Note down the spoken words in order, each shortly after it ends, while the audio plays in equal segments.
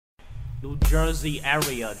New Jersey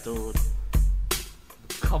area, dude.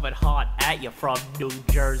 Coming hot at you from New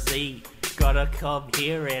Jersey. Gonna come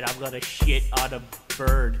here and I'm gonna shit on a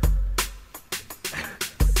bird.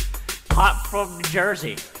 Hot from New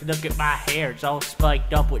Jersey. Look at my hair, it's all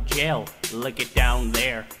spiked up with gel. Look it down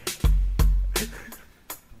there.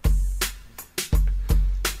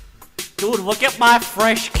 Dude, look at my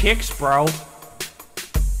fresh kicks, bro.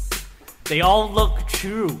 They all look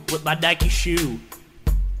true with my Nike shoe.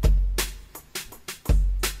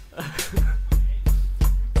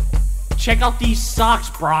 Check out these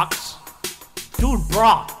socks, Brox. Dude,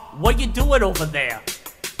 Brock, what you doing over there?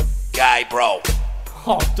 Guy, bro.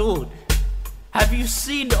 Oh, dude. Have you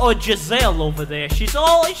seen Giselle over there? She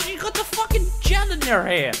got the fucking gel in her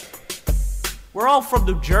hair. We're all from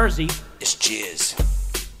New Jersey. It's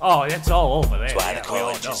jizz. Oh, that's all over there. That's why they call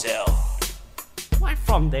it Giselle. Why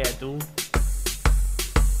from there, dude?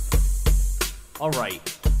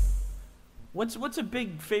 Alright. What's a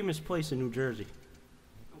big famous place in New Jersey?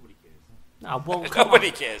 Nobody cares. Nah, well,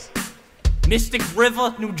 Nobody cares. Mystic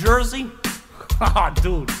River, New Jersey? Haha,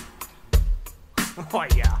 dude. Oh,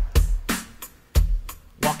 yeah.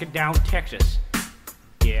 Walking down Texas.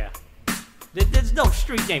 Yeah. There's no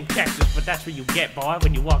street named Texas, but that's what you get, boy,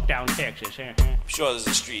 when you walk down Texas. I'm sure there's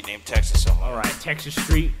a street named Texas somewhere. Alright, Texas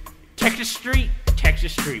Street. Texas Street?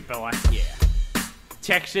 Texas Street, boy. Yeah.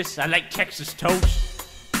 Texas, I like Texas toast.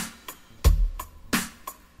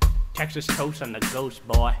 Texas toast on the ghost,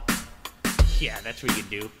 boy. Yeah, that's what you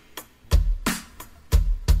do.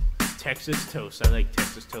 Texas toast, I like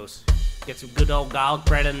Texas toast. Get some good old garlic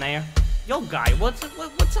bread in there. Yo, guy, what's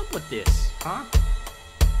up with this, huh?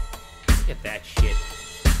 Look at that shit.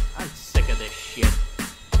 I'm sick of this shit.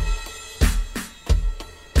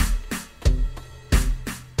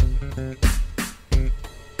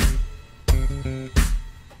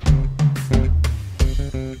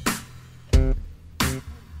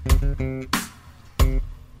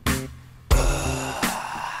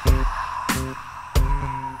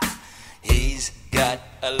 He's got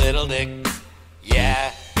a little dick.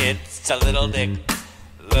 Yeah, it's a little dick.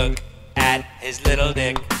 Look at his little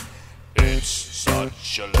dick. It's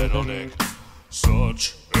such a little dick.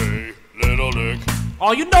 Such a little dick.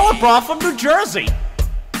 Oh, you know it, bro, from New Jersey.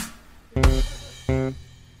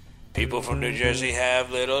 People from New Jersey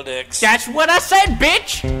have little dicks. That's what I said,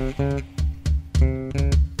 bitch.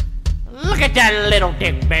 Look at that little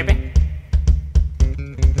dick, baby.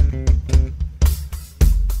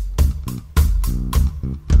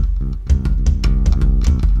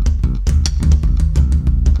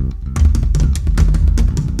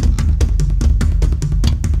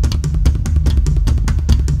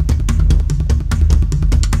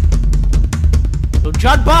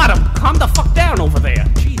 Judd Bottom, calm the fuck down over there.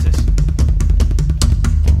 Jesus.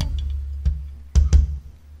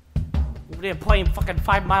 Over there playing fucking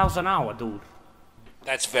 5 miles an hour, dude.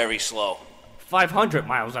 That's very slow. 500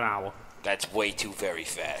 miles an hour. That's way too very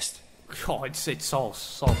fast. Oh, it's all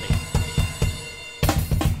salty.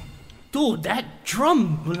 Dude, that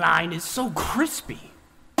drum line is so crispy.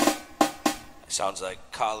 Sounds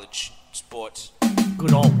like college sports.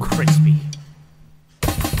 Good old crispy.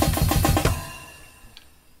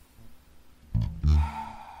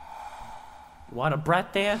 Want a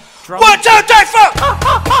breath there? Drum. 1, 2, 3,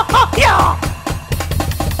 4! Yeah!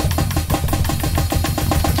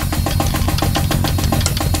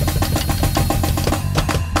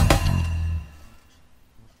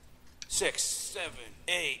 6, 7,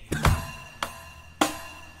 8.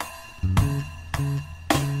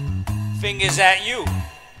 Fingers at you.